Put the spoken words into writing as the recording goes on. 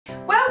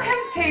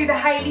to the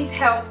Hayley's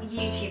Help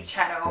YouTube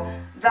channel,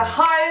 the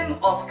home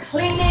of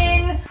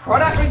cleaning,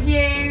 product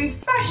reviews,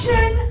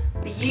 fashion,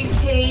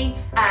 beauty,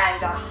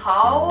 and a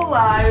whole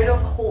load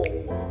of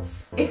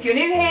hauls. If you're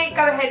new here,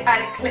 go ahead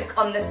and click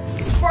on the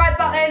subscribe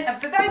button,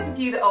 and for those of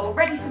you that are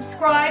already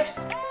subscribed,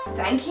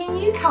 thanking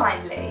you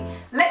kindly.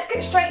 Let's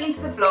get straight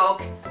into the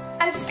vlog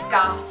and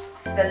discuss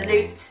the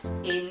loot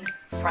in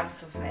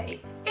front of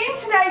me. In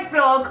today's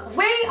vlog,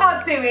 we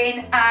are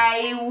doing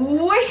a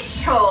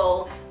wish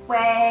haul.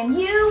 When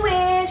you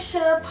wish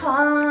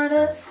upon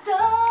a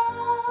star.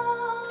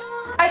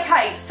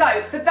 Okay,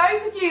 so for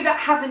those of you that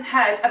haven't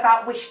heard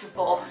about Wish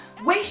before,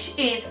 Wish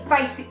is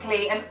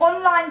basically an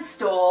online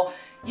store.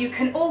 You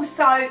can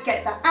also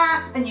get the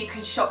app and you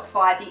can shop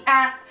via the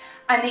app,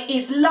 and it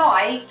is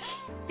like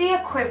the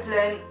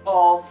equivalent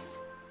of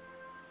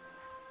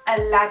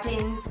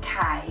Aladdin's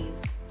cave.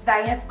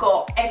 They have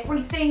got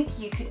everything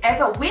you could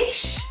ever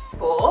wish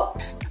for.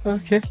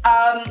 Okay.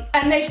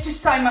 And there's just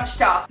so much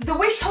stuff. The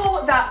wish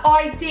haul that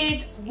I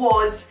did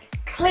was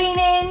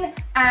cleaning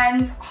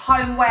and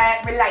homeware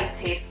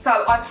related.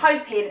 So I'm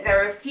hoping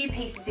there are a few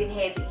pieces in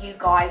here that you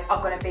guys are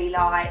going to be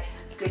like,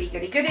 goody,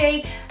 goody,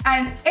 goody.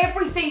 And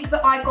everything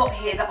that I got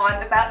here that I'm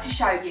about to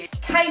show you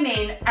came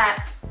in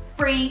at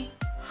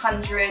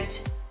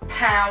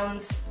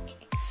 £300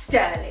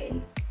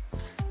 sterling.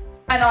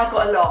 And I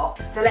got a lot.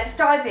 So let's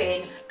dive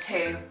in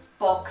to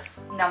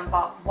box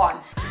number 1.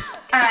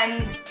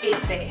 And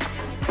it's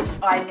this.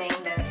 I mean,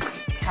 look,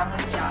 can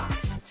we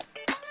just?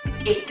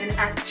 It's an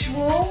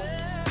actual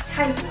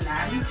table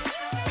lamp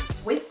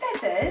with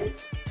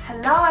feathers.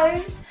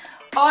 Hello.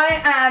 I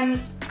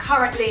am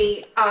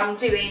currently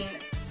doing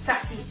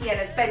Sassy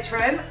Sienna's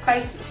bedroom.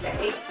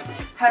 Basically,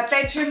 her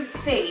bedroom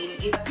theme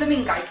is a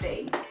flamingo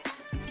theme.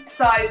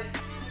 So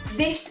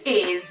this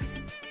is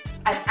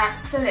an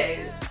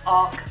absolute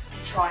arc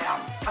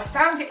triumph. I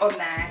found it on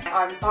there and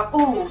I was like,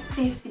 oh,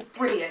 this is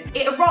brilliant.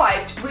 It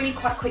arrived really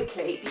quite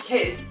quickly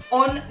because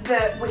on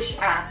the Wish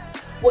app,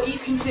 what you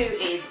can do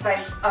is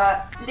there's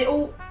a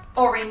little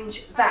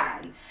orange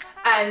van,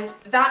 and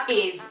that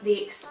is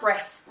the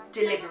express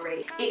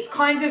delivery. It's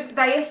kind of,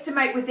 they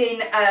estimate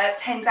within a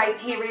 10-day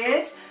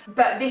period,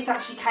 but this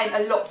actually came a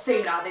lot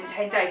sooner than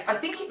 10 days. I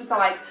think it was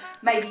like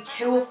maybe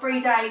 2 or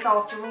 3 days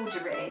after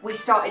ordering, we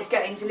started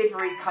getting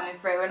deliveries coming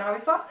through, and I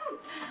was like,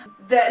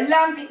 The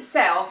lamp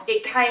itself,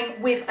 it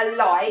came with a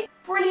light.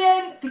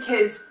 Brilliant,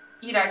 because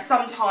you know,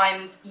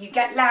 sometimes you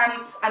get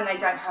lamps and they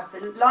don't have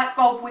the light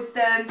bulb with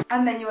them,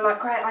 and then you're like,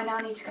 great, I now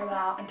need to go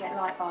out and get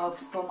light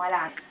bulbs for my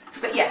lamp.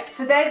 But yeah,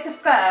 so there's the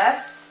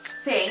first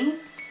thing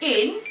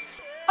in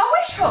a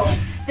Wish haul.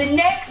 The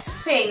next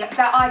thing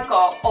that I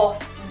got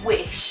off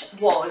Wish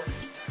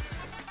was,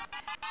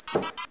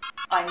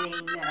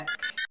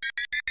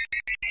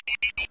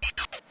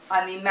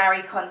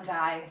 Marie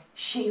Kondo,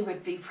 she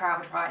would be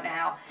proud right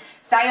now.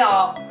 They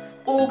are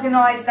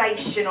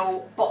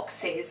organisational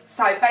boxes.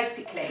 So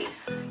basically,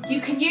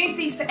 you can use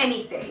these for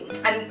anything,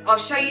 and I'll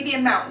show you the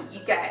amount that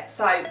you get.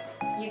 So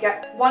you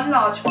get one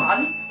large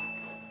one,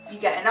 you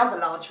get another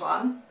large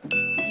one,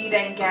 you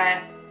then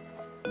get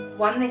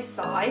one this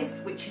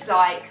size, which is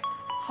like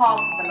half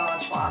of a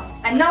large one,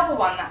 another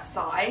one that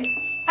size,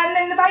 and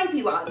then the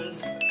baby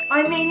ones.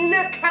 I mean,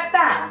 look at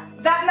that.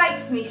 That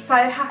makes me so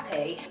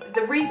happy.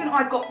 The reason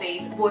I got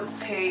these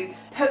was to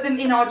put them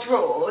in our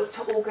drawers,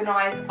 to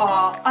organise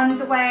our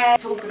underwear,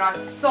 to organise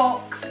the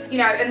socks, you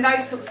know, and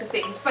those sorts of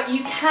things. But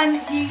you can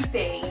use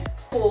these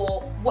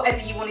for whatever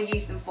you want to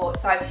use them for.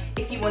 So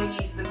if you want to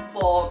use them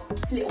for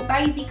little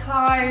baby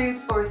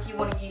clothes, or if you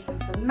want to use them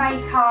for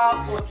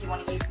makeup, or if you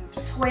want to use them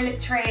for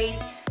toiletries,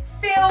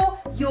 fill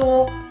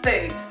your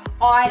boots.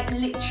 I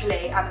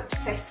literally am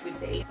obsessed with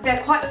these.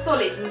 They're quite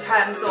solid in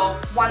terms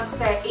of once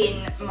they're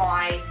in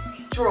my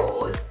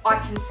drawers, I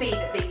can see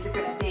that these are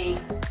going to be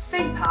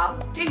super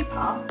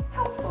duper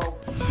helpful.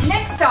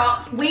 Next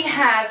up, we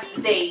have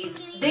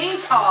these.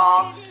 These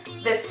are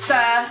the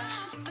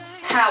Surf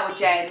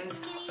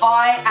Powergems.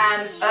 I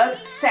am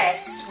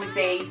obsessed with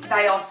these.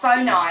 They are so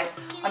nice.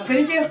 I'm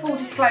going to do a full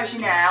disclosure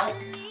now.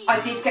 I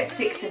did get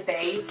 6 of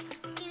these,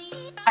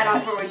 and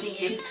I've already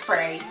used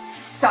 3.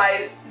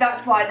 So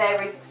that's why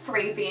there is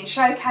 3 being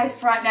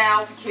showcased right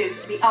now, because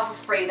the other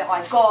 3 that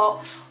I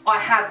got, I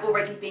have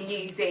already been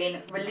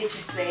using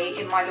religiously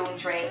in my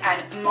laundry,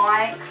 and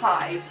my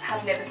clothes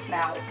have never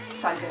smelled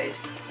so good.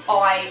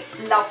 I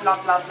love,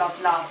 love, love, love,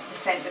 love the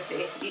scent of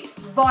this. It's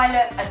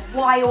Violet and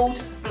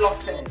Wild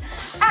Blossom.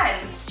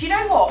 And do you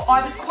know what?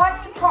 I was quite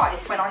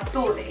surprised when I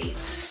saw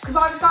these, because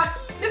I was like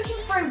looking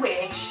through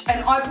Wish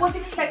and I was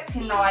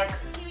expecting like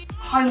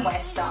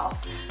homeware stuff.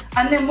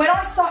 And then when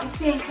I started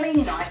seeing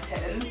cleaning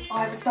items,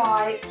 I was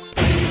like,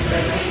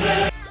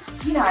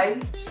 you know,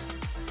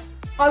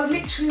 I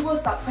literally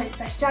was like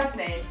Princess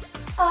Jasmine.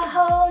 A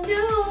whole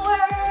new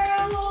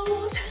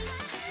world.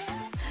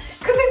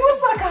 Because it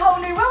was like a whole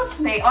new world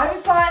to me. I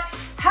was like,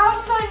 how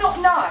did I not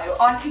know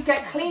I could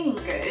get cleaning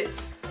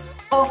goods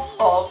off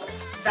of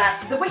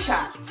the Wish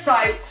app? So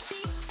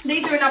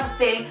these are another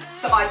thing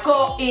that I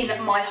got in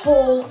my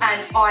haul,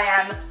 and I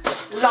am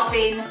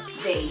loving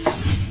these.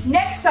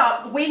 Next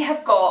up, we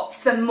have got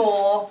some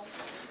more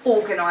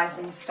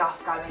organising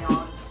stuff going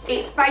on.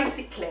 It's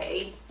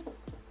basically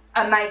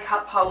a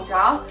makeup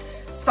holder.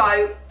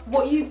 So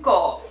what you've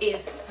got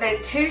is,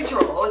 there's 2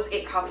 drawers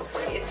it comes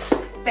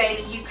with. Then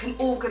you can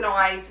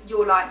organise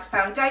your like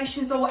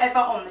foundations or whatever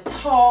on the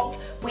top.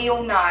 We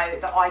all know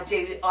that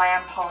I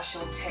am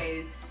partial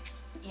to,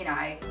 you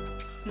know,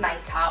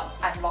 makeup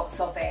and lots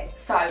of it.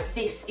 So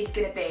this is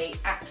going to be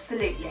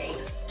absolutely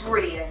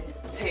brilliant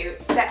to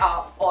set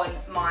up on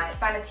my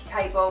vanity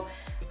table,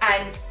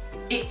 and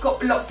it's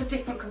got lots of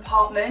different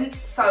compartments,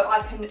 so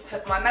I can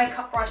put my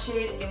makeup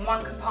brushes in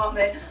one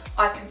compartment,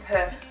 I can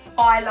put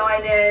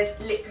eyeliners,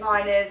 lip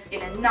liners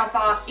in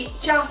another. It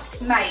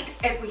just makes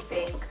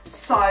everything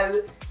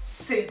so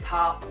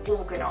super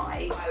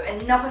organised. So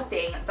another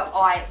thing that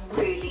I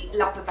really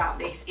love about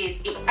this is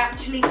it's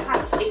actually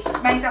plastic,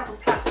 it's made up of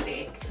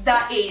plastic.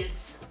 That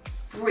is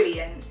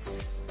brilliant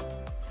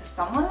for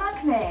someone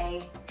like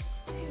me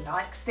who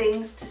likes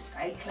things to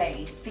stay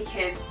clean,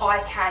 because I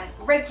can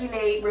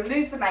regularly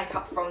remove the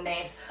makeup from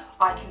this.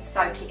 I can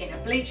soak it in a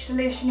bleach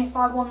solution if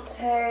I want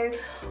to.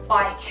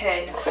 I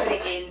can put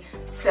it in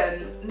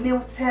some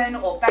Milton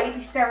or baby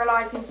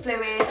sterilising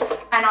fluid,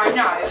 and I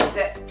know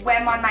that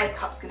where my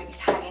makeup's going to be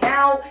hanging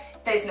out,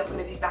 there's not going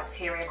to be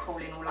bacteria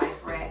crawling all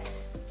over it,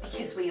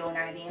 because we all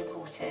know the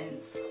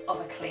importance of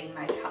a clean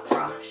makeup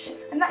brush,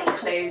 and that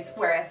includes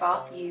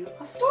wherever you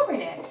are storing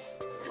it.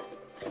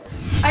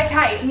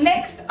 Okay,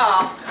 next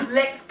up,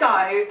 let's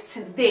go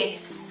to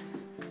this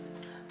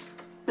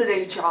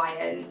blue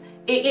giant.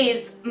 It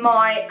is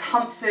my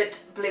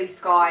Comfort Blue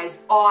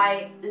Skies.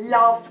 I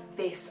love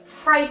this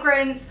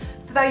fragrance.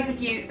 For those of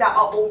you that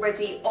are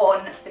already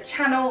on the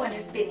channel and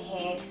have been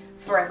here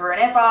forever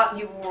and ever,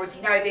 you already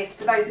know this.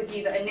 For those of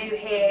you that are new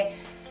here,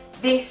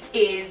 this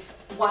is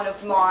one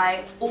of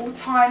my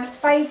all-time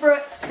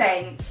favourite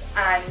scents,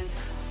 and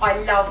I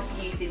love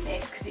using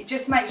this because it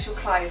just makes your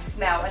clothes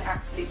smell an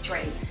absolute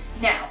dream.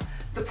 Now,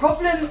 the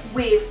problem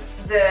with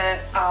the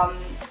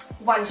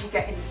ones you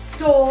get in the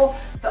store,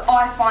 that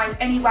I find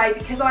anyway,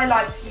 because I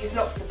like to use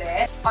lots of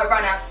it, I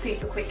run out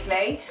super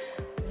quickly.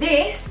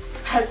 This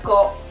has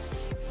got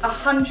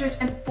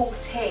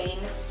 114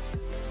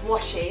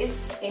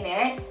 washes in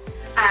it,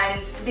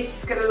 and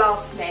this is going to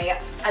last me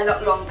a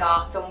lot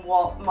longer than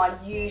what my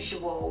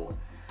usual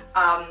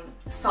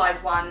size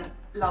 1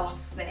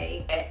 lasts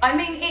me. I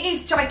mean, it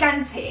is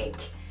gigantic,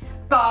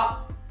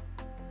 but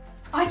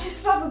I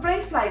just love a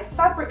blue flavour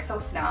fabric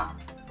softener.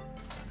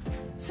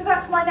 So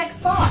that's my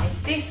next buy.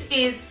 This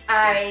is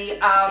a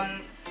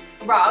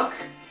rug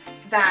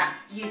that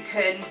you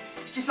can,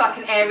 it's just like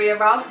an area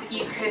rug that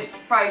you can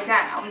throw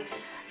down,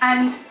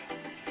 and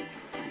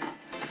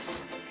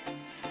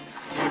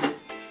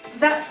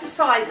that's the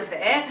size of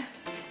it,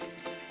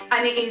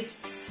 and it is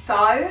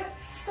so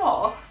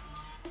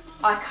soft,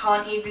 I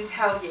can't even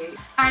tell you.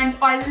 And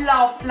I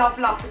love, love,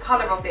 love the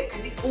colour of it,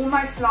 because it's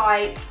almost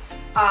like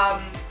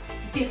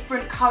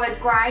different coloured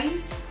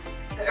greys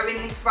that are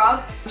in this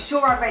rug. I'm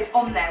sure I read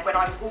on there when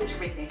I was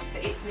ordering this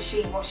that it's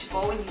machine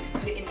washable and you can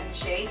put it in the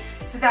machine,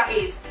 so that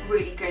is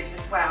really good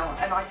as well.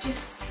 And I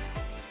just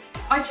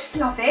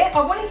love it.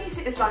 I want to use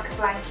it as like a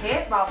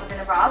blanket rather than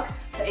a rug,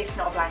 but it's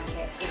not a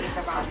blanket, it is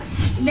a rug.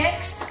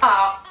 Next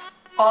up,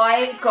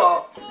 I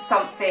got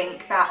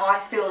something that I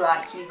feel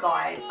like you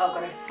guys are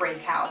going to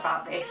freak out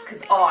about this,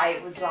 because I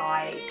was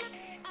like,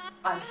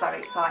 I'm so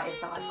excited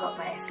that I've got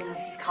this and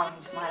this is coming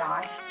to my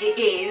life. It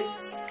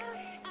is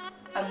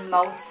a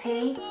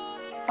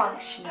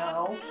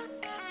multi-functional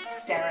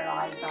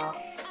sterilizer.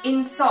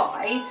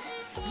 Inside,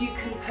 you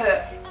can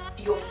put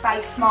your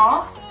face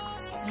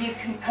masks, you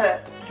can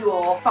put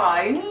your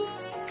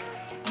phones,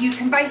 you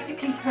can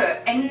basically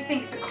put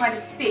anything that kind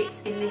of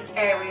fits in this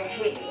area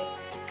here,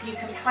 you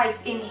can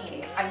place in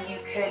here, and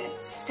you can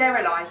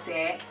sterilise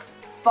it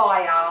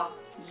via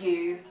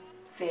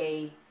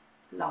UV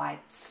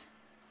light.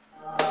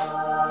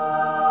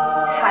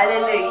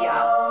 Hallelujah.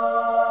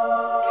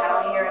 Can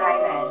I hear an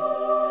amen?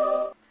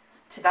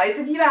 To those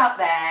of you out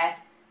there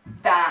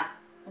that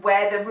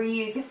wear the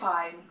reuse your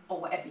phone or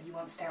whatever you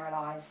want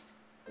sterilised,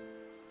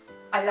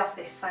 I love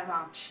this so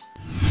much.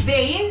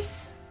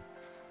 These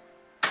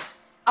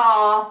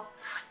are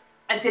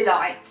a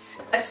delight.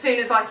 As soon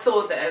as I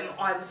saw them,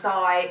 I was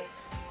like,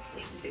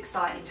 this is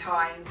exciting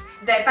times.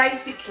 They're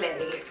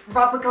basically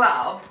rubber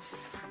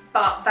gloves,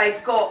 but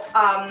they've got,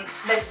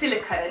 they're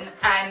silicone,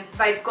 and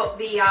they've got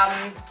the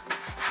oh,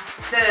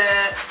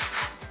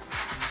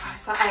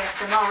 it's like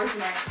ASMR,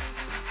 isn't it?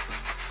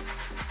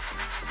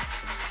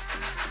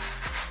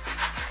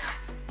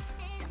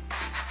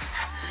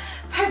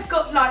 They've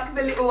got like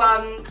the little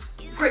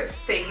grip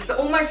things that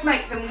almost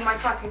make them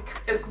almost like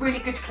a really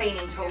good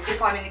cleaning tool. If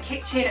I'm in the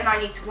kitchen and I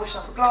need to wash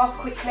up a glass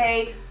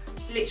quickly,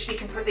 literally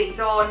can put these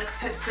on,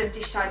 put some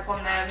dish soap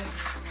on them,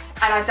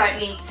 and I don't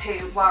need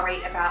to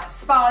worry about a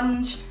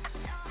sponge.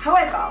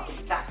 However,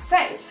 that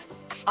said,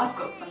 I've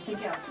got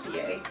something else for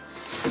you.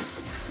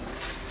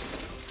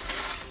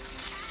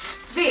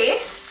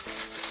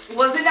 This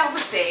was another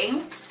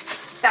thing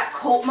that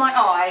caught my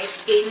eye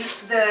in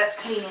the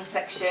cleaning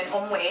section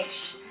on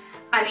Wish,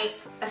 and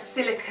it's a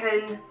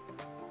silicone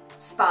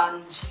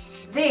sponge.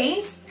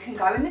 These can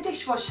go in the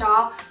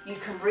dishwasher, you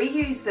can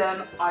reuse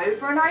them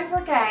over and over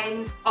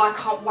again. I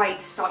can't wait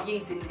to start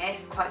using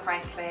this, quite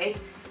frankly.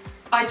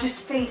 I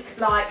just think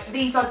like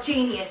these are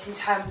genius in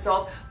terms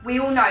of, we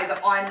all know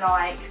that I'm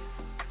like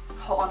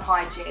hot on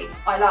hygiene.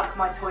 I like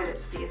my toilet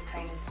to be as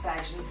clean as a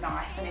surgeon's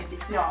knife, and if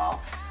it's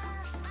not,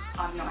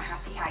 I'm not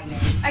happy,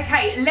 Hayley.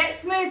 Okay,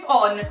 let's move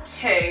on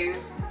to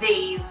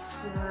these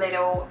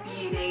little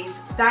beauties.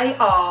 They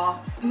are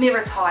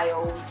mirror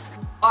tiles.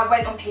 I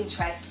went on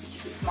Pinterest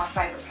because it's my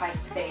favourite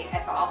place to be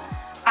ever,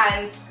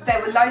 and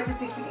there were loads of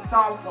different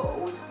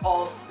examples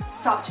of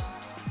such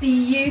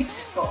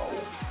beautiful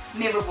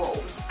mirror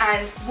walls,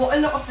 and what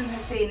a lot of them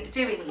have been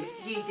doing is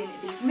using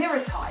these mirror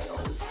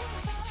tiles.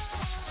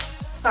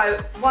 So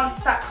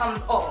once that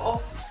comes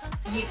off,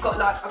 you've got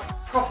like a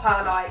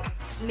proper like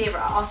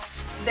mirror,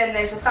 then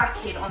there's a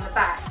backing on the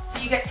back.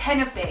 So you get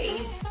 10 of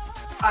these,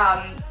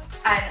 and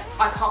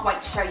I can't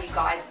wait to show you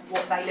guys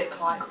what they look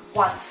like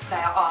once they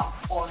are up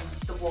on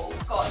the wall.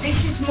 God,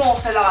 this is more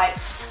for like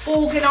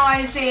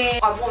organising.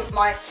 I want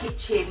my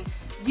kitchen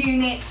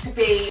units to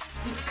be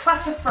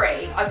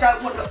clutter-free. I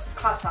don't want lots of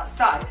clutter.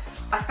 So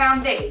I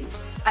found these,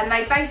 and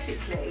they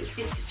basically,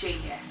 this is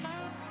genius.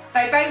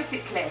 They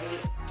basically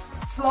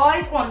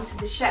slide onto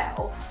the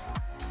shelf,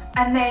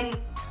 and then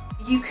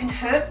you can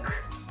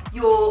hook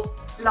your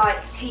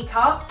like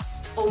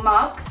teacups or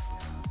mugs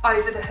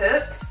over the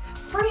hooks,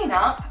 freeing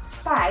up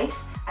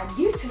space and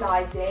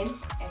utilising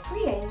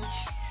every inch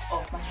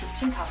of my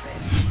kitchen cupboard.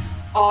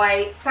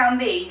 I found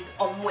these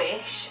on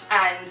Wish,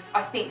 and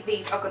I think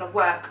these are going to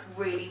work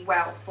really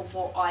well for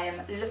what I am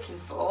looking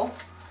for.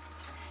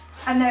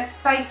 And they're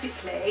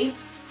basically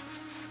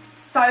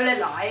solar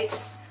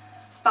lights,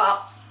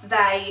 but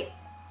they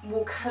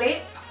will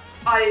clip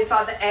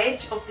over the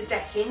edge of the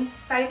decking.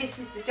 So say this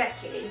is the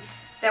decking,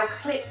 they'll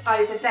clip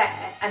over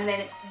there, and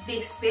then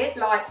this bit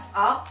lights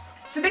up.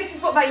 So this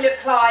is what they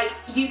look like.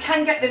 You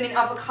can get them in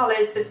other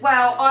colours as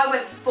well. I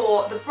went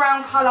for the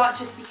brown colour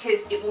just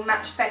because it will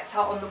match better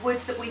on the wood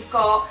that we've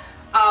got,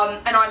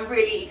 and I'm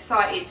really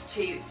excited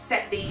to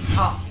set these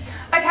up.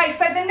 Okay,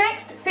 so the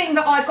next thing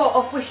that I got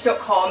off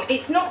wish.com,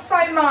 it's not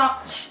so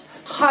much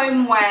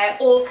homeware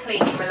or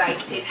cleaning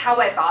related,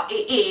 however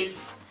it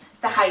is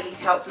the Hayley's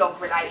Help vlog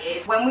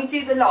related. When we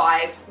do the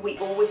lives, we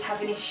always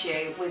have an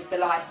issue with the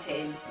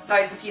lighting.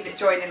 Those of you that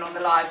join in on the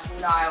lives will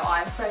know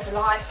I'm forever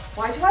like,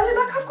 why do I look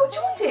like I've got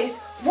jaundice?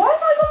 Why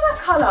have I got that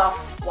colour?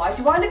 Why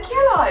do I look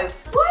yellow?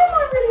 Why am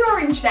I really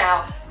orange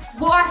now?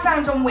 What I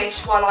found on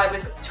Wish while I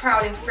was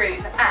troweling through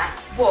the app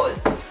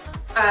was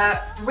a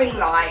ring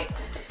light.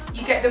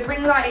 You get the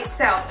ring light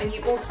itself, and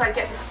you also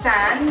get the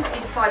stand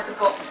inside the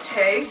box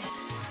too.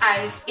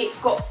 And it's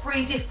got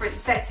 3 different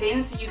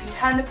settings, so you can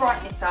turn the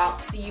brightness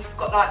up. So you've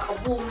got like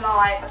a warm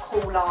light, a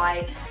cool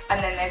light,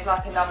 and then there's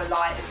like another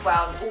light as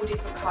well, all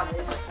different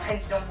colours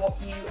depending on what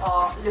you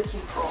are looking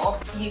for.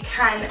 You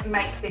can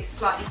make this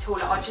slightly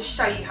taller. I'll just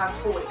show you how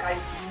tall it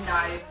goes so you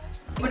know.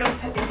 You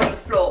wouldn't put this on the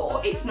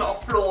floor. It's not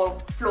a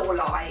floor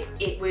light.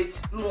 It would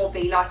more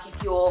be like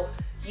if you're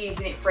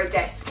using it for a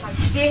desk.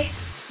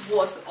 This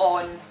was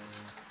on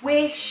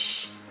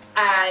Wish,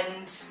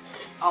 and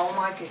oh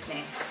my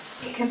goodness.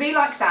 It can be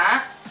like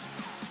that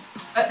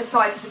at the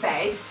side of the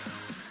bed.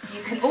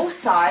 You can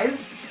also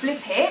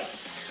flip it.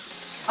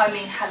 I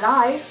mean,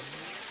 hello,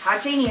 how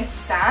genius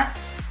is that?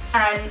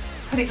 And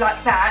put it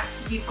like that,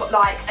 so you've got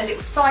like a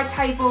little side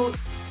table.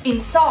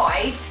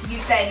 Inside,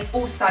 you've then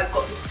also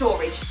got the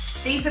storage.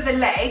 These are the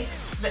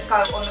legs that go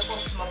on the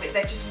bottom of it.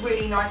 They're just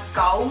really nice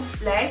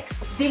gold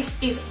legs.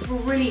 This is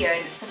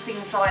brilliant for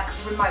things like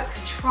remote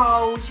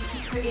controls you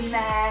can put in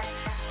there.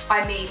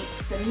 I mean,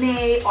 for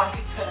me, I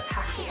could put a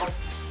packet of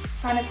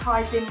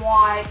sanitising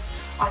wipes,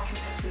 I can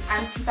put some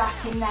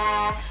antibac in there,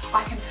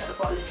 I can put a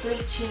bottle of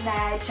bleach in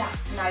there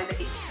just to know that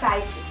it's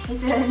safe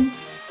and hidden.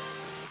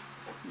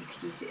 You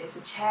could use it as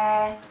a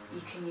chair,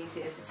 you can use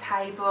it as a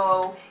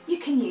table, you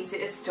can use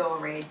it as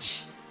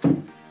storage.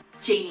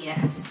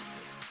 Genius.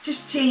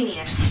 Just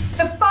genius.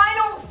 The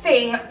final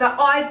thing that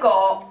I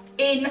got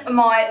in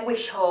my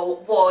wish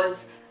haul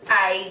was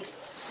a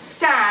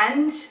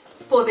stand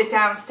for the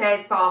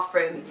downstairs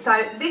bathroom.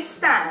 So this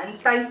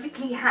stand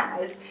basically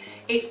has,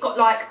 it's got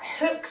like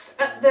hooks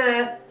at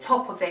the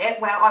top of it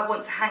where I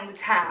want to hang the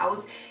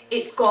towels.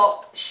 It's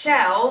got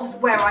shelves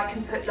where I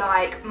can put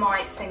like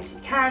my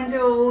scented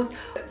candles,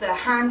 the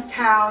hand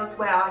towels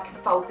where I can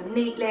fold them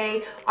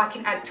neatly. I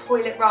can add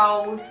toilet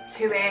rolls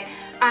to it.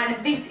 And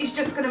this is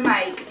just going to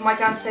make my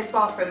downstairs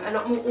bathroom a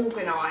lot more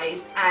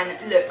organised and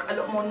look a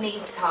lot more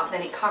neater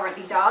than it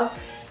currently does.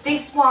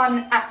 This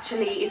one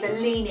actually is a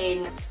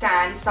lean-in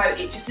stand, so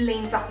it just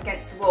leans up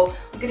against the wall.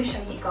 I'm going to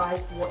show you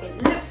guys what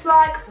it looks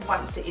like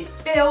once it is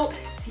built,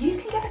 so you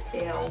can get a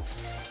feel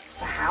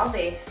for how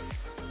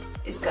this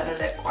is going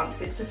to look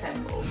once it's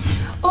assembled.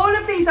 All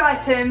of these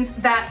items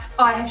that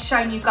I have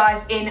shown you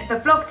guys in the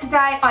vlog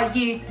today, I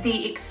used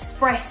the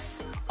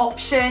express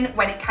option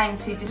when it came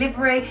to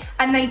delivery,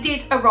 and they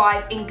did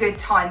arrive in good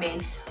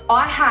timing.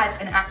 I had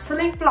an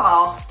absolute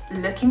blast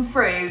looking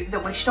through the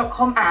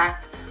Wish.com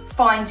app,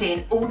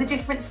 finding all the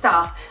different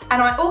stuff,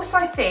 and I also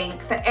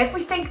think that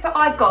everything that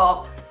I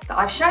got that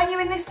I've shown you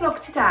in this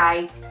vlog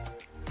today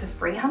for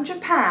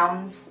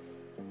 £300,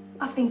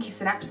 I think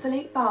it's an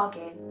absolute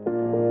bargain.